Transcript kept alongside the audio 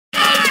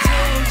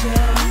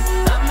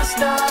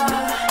star.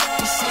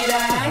 You see the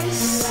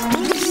ice,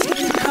 you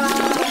see the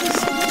cars,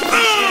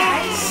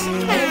 ice,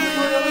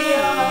 everywhere we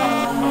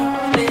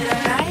are.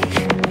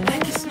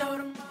 Like it's no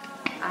tomorrow.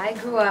 I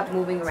grew up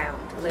moving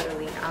around,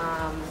 literally.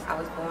 I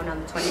was born on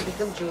the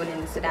 25th of June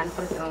in Sudan,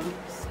 Khartoum.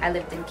 I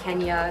lived in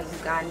Kenya,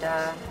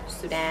 Uganda,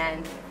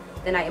 Sudan.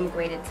 Then I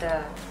immigrated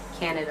to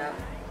Canada,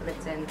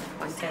 lived in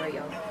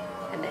Ontario,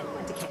 and then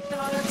went to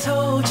Canada. I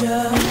told you,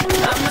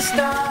 I'm a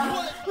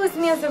star. It was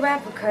me as a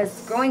rapper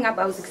because growing up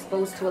I was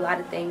exposed to a lot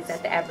of things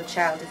that the average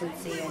child doesn't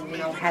see, and you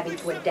know, having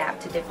to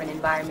adapt to different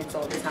environments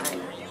all the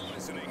time.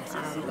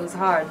 It was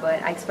hard,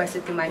 but I expressed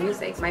it through my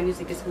music. My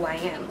music is who I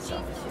am,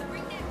 so.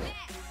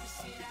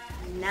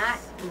 Not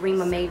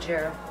REEMA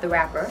Major, the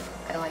rapper.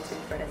 I don't like to be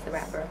referred as the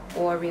rapper,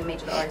 or REEMA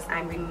Major, the artist.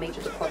 I'm REEMA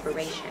Major, the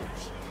corporation.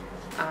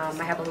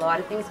 I have a lot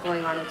of things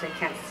going on which I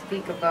can't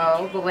speak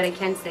about, but what I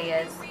can say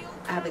is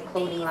I have a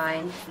clothing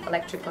line,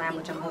 Electric Glam,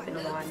 which I'm hoping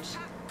to launch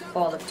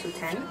fall of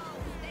 2010.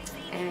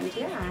 And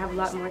yeah, I have a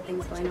lot more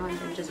things going on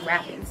than just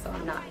rapping, so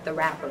I'm not the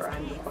rapper,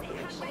 I'm the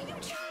corporation.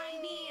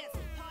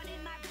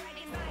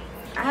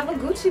 I have a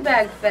Gucci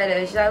bag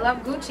fetish. I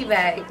love Gucci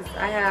bags.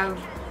 I have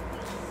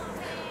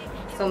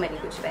so many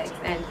Gucci bags,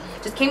 and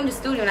just came to the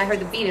studio and I heard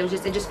the beat. It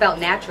just felt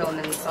natural, and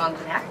then the song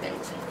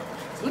happened.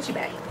 Gucci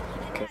bag.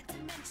 Okay.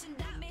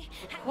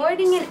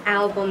 Recording an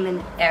album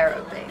in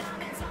Arabic.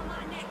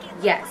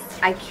 Yes,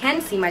 I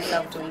can see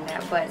myself doing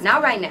that, but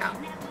not right now.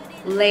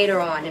 Later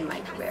on in my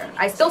career,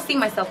 I still see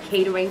myself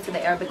catering to the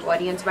Arabic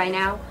audience right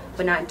now,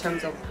 but not in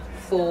terms of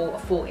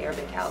full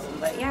Arabic album.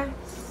 But yeah,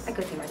 I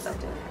could see myself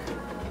doing that.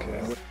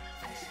 Okay.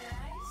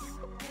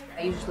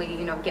 I usually,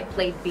 you know, get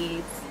played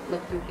beats,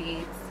 look through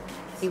beats,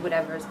 see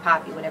whatever is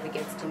poppy, whatever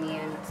gets to me,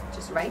 and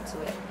just write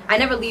to it. I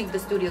never leave the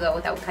studio though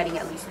without cutting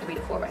at least 3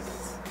 to 4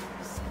 records.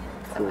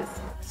 Cool.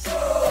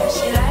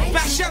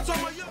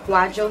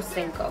 Guajo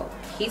Cinco.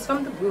 He's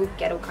from the group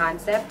Ghetto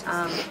Concept.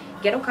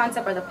 Ghetto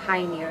Concept are the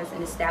pioneers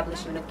in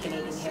establishment of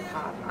Canadian hip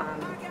hop.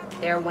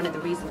 They're one of the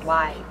reasons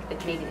why the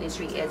Canadian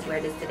industry is where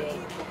it is today.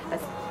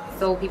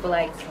 So people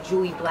like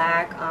Julie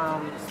Black,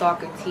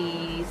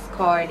 Socrates,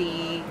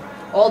 Cardi,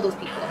 all those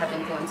people have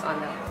influence on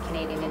the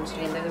Canadian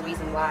industry, and they're the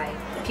reason why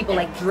people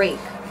like Drake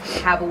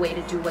have a way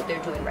to do what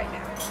they're doing right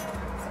now.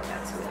 So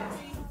that's who it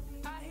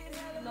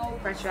is. No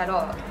pressure at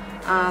all.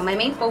 My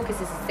main focus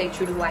is to stay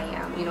true to who I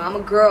am. You know, I'm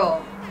a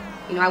girl.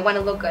 You know, I want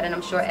to look good, and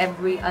I'm sure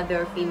every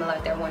other female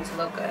out there wants to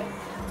look good.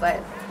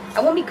 But I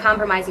won't be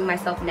compromising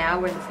myself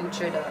now or in the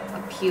future to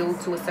appeal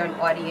to a certain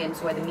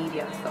audience or the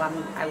media. So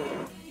I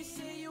wouldn't.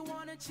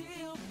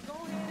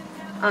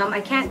 I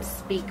can't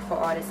speak for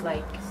artists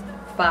like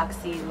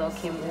Foxy, Lil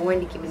Kim, or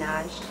Nicki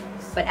Minaj.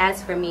 But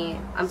as for me,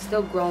 I'm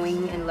still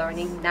growing and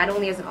learning, not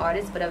only as an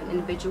artist, but as an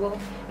individual.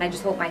 And I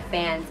just hope my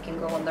fans can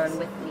grow and learn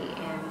with me.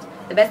 And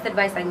the best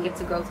advice I can give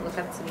to girls to look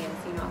up to me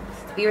is, you know,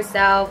 be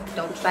yourself,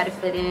 don't try to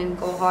fit in,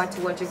 go hard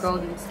towards your goal,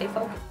 and stay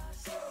focused.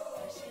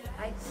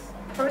 I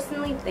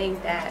personally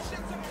think that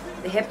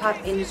the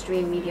hip-hop industry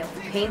and media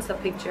paints a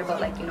picture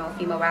about, like, you know, a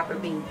female rapper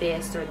being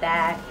this or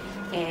that.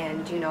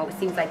 And, you know, it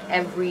seems like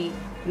every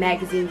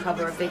magazine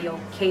cover or video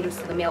caters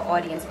to the male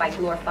audience by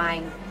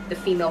glorifying the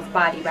female's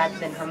body rather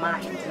than her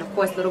mind. And of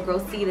course, little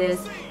girls see this,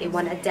 they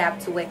want to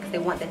adapt to it because they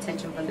want the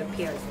attention from their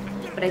peers.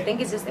 But I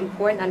think it's just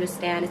important to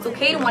understand it's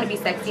okay to want to be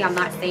sexy. I'm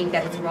not saying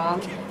that it's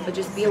wrong, but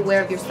just be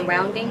aware of your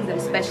surroundings and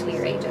especially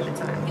your age at the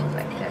time.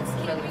 Like, that's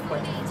really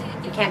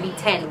important. You can't be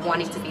 10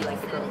 wanting to be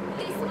like the girl in the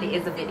video. There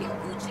is a video.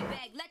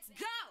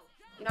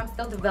 You know, I'm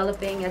still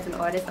developing as an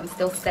artist. I'm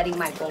still setting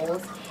my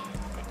goals.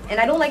 And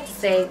I don't like to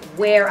say,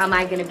 where am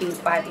I going to be in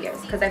 5 years?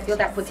 Because I feel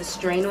that puts a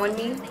strain on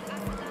me.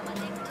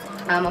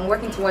 I'm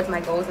working towards my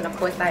goals, and of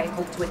course I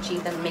hope to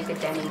achieve them and make a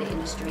dent in the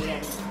industry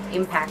and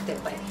impact it.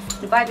 But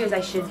in 5 years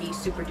I should be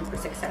super duper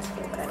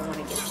successful, but I don't want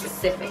to get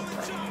specific.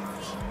 But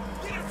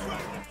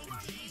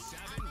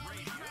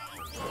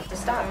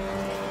just stop.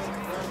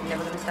 I'm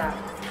never going to stop.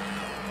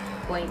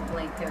 Point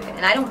blank period.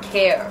 And I don't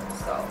care,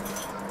 so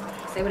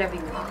say whatever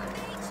you want.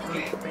 I'm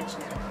rich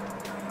now.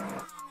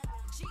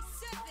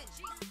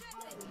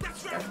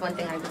 That's one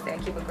thing I can say. I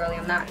keep it girly.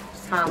 I'm not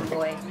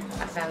tomboy.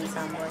 I found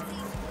tomboy.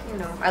 You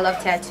know, I love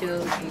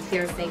tattoos and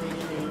piercings,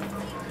 and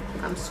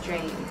I'm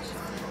strange,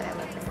 but I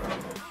love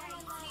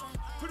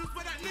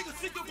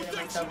it.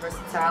 I'm so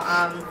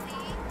versatile.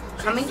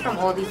 Coming from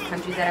all these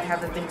countries that I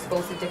have been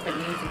exposed to different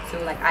music too.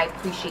 Like, I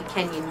appreciate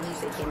Kenyan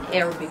music and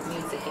Arabic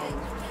music, and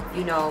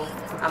you know,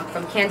 I'm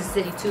from Kansas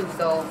City too,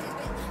 so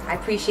I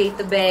appreciate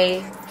the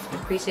Bay. I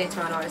appreciate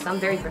Toronto artists. I'm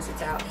very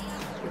versatile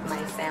with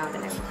my sound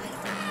and everything.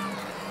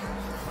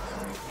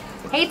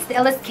 Hey, it's the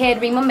illest kid,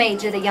 REEMA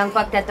Major, the young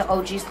buck that the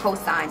OGs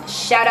co-signed.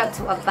 Shout out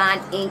to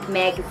Avont Inc.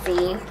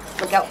 magazine.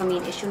 Look out for me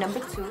in issue number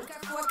 2.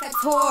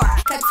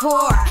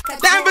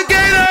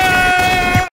 Navigator!